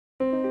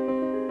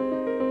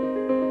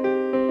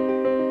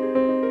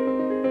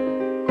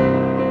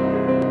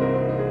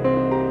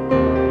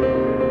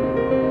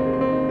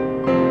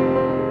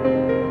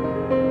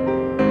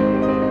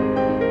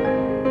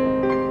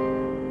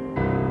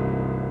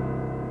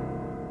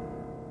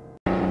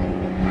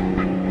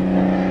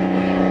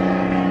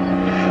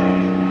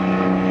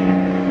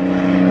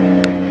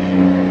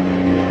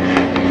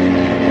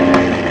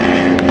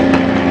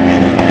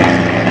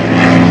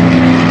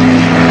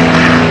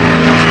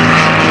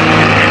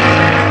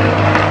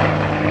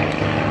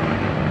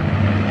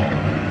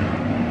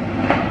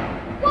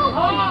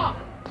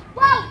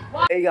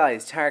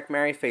guys, Tarek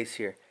Merryface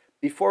here.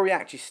 Before we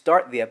actually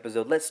start the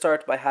episode, let's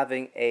start by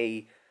having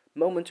a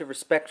moment of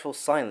respectful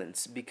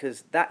silence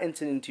because that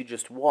incident you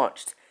just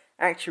watched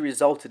actually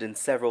resulted in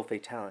several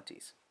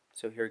fatalities.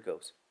 So here it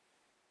goes.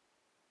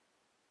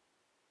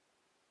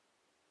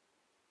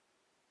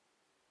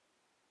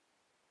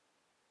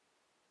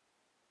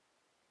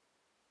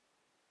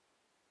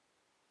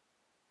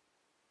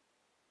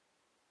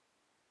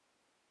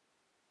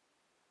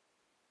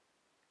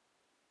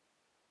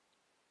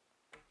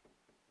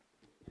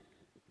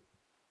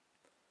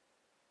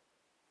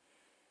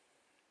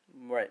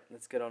 Right,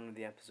 let's get on with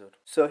the episode.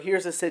 So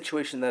here's a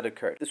situation that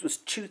occurred. This was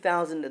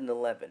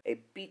 2011. A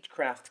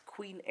Beechcraft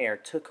Queen Air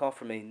took off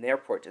from an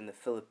airport in the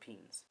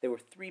Philippines. There were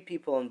 3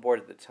 people on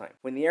board at the time.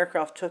 When the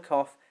aircraft took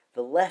off,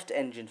 the left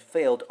engine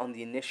failed on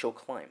the initial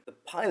climb. The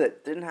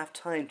pilot didn't have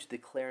time to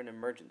declare an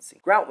emergency.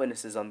 Ground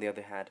witnesses, on the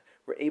other hand,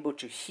 were able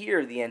to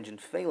hear the engine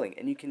failing,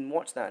 and you can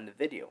watch that in the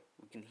video.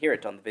 We can hear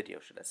it on the video,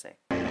 should I say.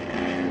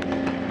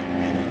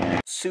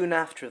 Soon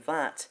after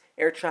that,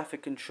 air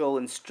traffic control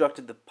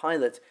instructed the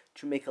pilot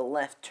to make a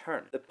left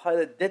turn. The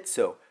pilot did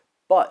so,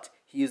 but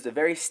he used a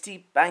very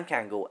steep bank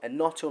angle, and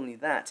not only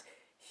that,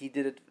 he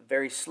did it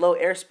very slow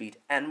airspeed,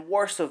 and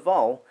worst of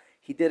all,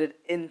 he did it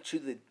into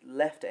the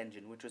left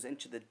engine, which was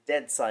into the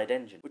dead side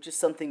engine, which is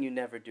something you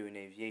never do in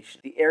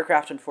aviation. The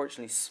aircraft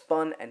unfortunately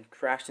spun and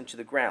crashed into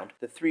the ground.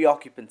 The 3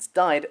 occupants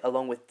died,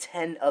 along with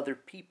 10 other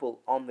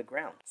people on the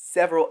ground.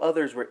 Several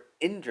others were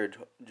injured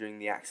during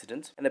the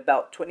accident, and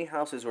about 20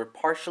 houses were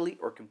partially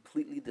or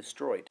completely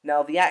destroyed.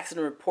 Now, the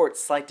accident report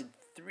cited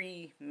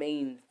 3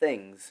 main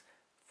things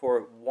for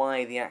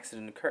why the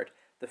accident occurred.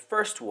 The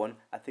first one,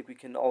 I think we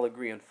can all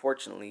agree,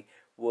 unfortunately,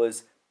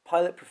 was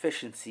pilot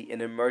proficiency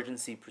in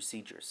emergency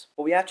procedures.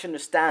 What we have to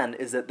understand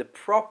is that the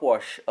prop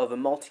wash of a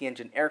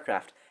multi-engine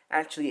aircraft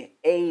actually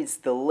aids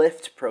the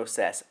lift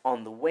process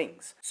on the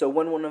wings. So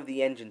when one of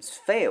the engines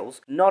fails,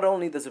 not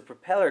only does the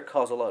propeller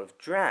cause a lot of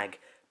drag,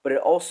 but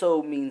it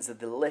also means that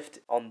the lift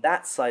on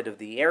that side of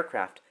the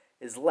aircraft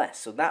is less.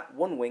 So that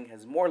one wing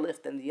has more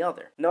lift than the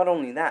other. Not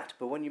only that,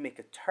 but when you make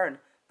a turn,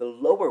 the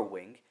lower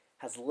wing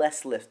has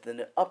less lift than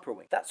the upper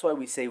wing. That's why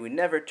we say we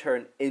never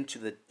turn into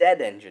the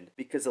dead engine,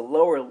 because the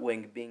lower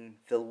wing, being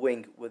the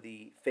wing with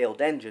the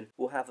failed engine,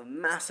 will have a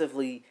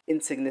massively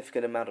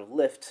insignificant amount of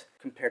lift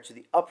compared to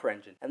the upper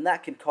engine, and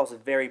that can cause a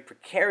very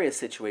precarious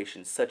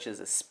situation such as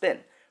a spin,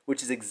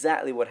 which is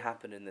exactly what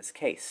happened in this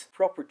case.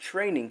 Proper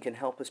training can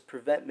help us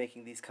prevent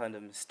making these kind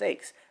of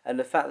mistakes, and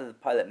the fact that the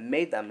pilot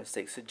made that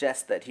mistake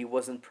suggests that he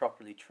wasn't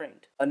properly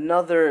trained.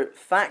 Another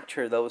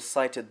factor that was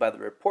cited by the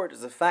report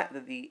is the fact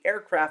that the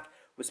aircraft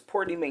was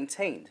poorly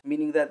maintained,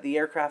 meaning that the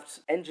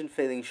aircraft's engine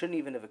failing shouldn't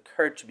even have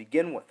occurred to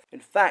begin with. In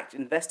fact,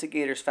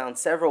 investigators found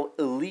several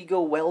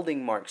illegal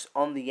welding marks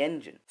on the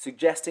engine,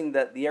 suggesting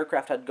that the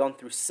aircraft had gone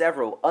through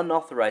several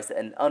unauthorized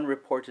and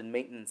unreported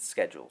maintenance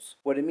schedules.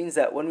 What it means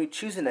that when we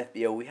choose an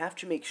FBO, we have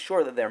to make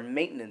sure that their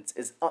maintenance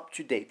is up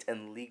to date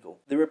and legal.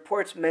 The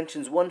report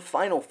mentions one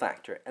final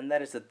factor, and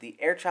that is that the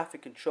air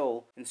traffic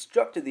control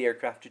instructed the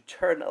aircraft to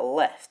turn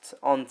left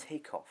on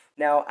takeoff.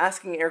 Now,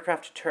 asking an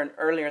aircraft to turn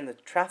earlier in the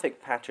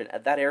traffic pattern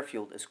at that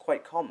airfield is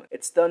quite common.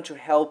 It's done to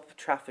help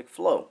traffic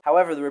flow.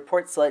 However, the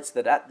report cites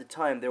that at the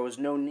time there was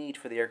no need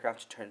for the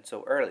aircraft to turn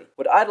so early.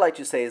 What I'd like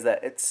to say is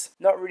that it's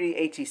not really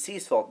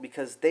ATC's fault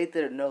because they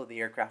didn't know the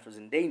aircraft was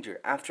in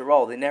danger. After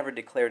all, they never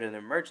declared an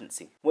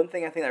emergency. One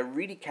thing I think that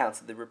really counts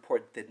that the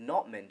report did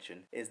not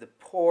mention is the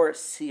poor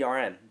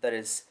CRM, that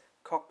is,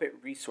 cockpit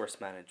resource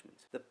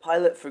management. The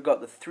pilot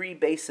forgot the 3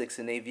 basics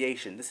in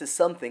aviation. This is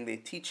something they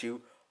teach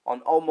you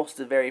on almost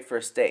the very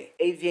first day.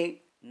 Aviate,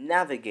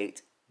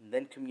 navigate, and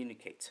then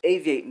communicate.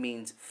 Aviate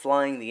means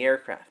flying the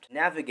aircraft.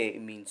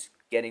 Navigate means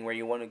getting where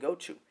you want to go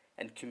to.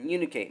 And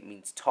communicate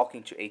means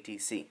talking to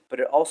ATC. But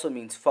it also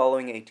means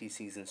following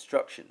ATC's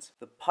instructions.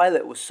 The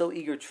pilot was so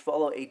eager to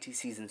follow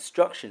ATC's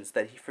instructions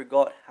that he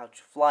forgot how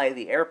to fly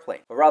the airplane.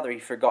 Or rather, he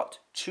forgot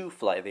to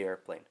fly the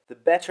airplane. The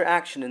better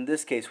action in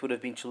this case would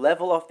have been to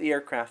level off the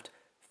aircraft,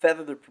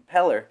 feather the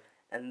propeller,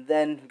 and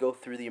then go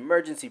through the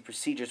emergency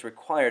procedures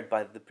required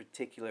by the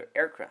particular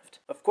aircraft.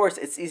 Of course,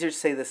 it's easier to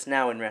say this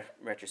now in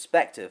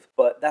retrospective,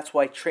 but that's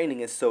why training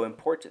is so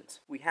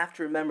important. We have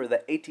to remember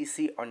that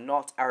ATC are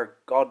not our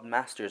god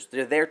masters.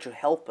 They're there to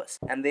help us,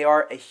 and they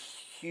are a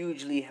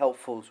hugely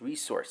helpful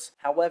resource.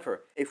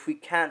 However, if we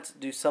can't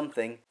do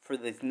something for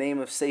the name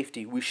of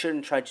safety, we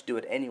shouldn't try to do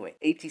it anyway.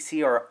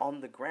 ATC are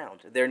on the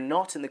ground. They're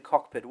not in the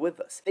cockpit with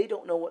us. They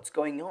don't know what's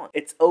going on.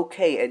 It's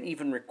okay and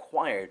even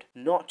required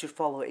not to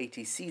follow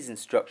ATC's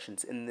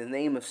instructions in the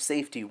name of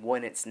safety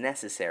when it's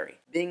necessary.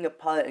 Being a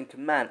pilot in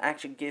command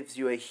actually gives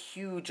you a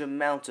huge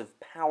amount of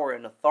power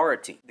and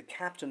authority. The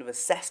captain of a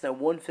Cessna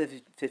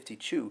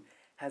 152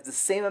 has the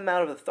same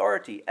amount of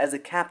authority as a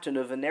captain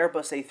of an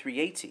Airbus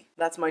A380.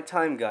 That's my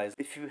time, guys.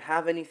 If you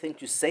have anything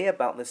to say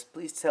about this,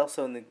 please tell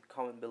so in the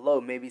comment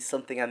below. Maybe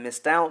something I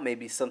missed out,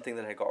 maybe something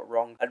that I got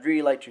wrong. I'd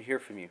really like to hear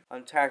from you.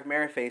 I'm Tarek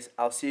Merryface.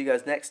 I'll see you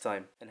guys next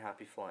time, and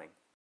happy flying.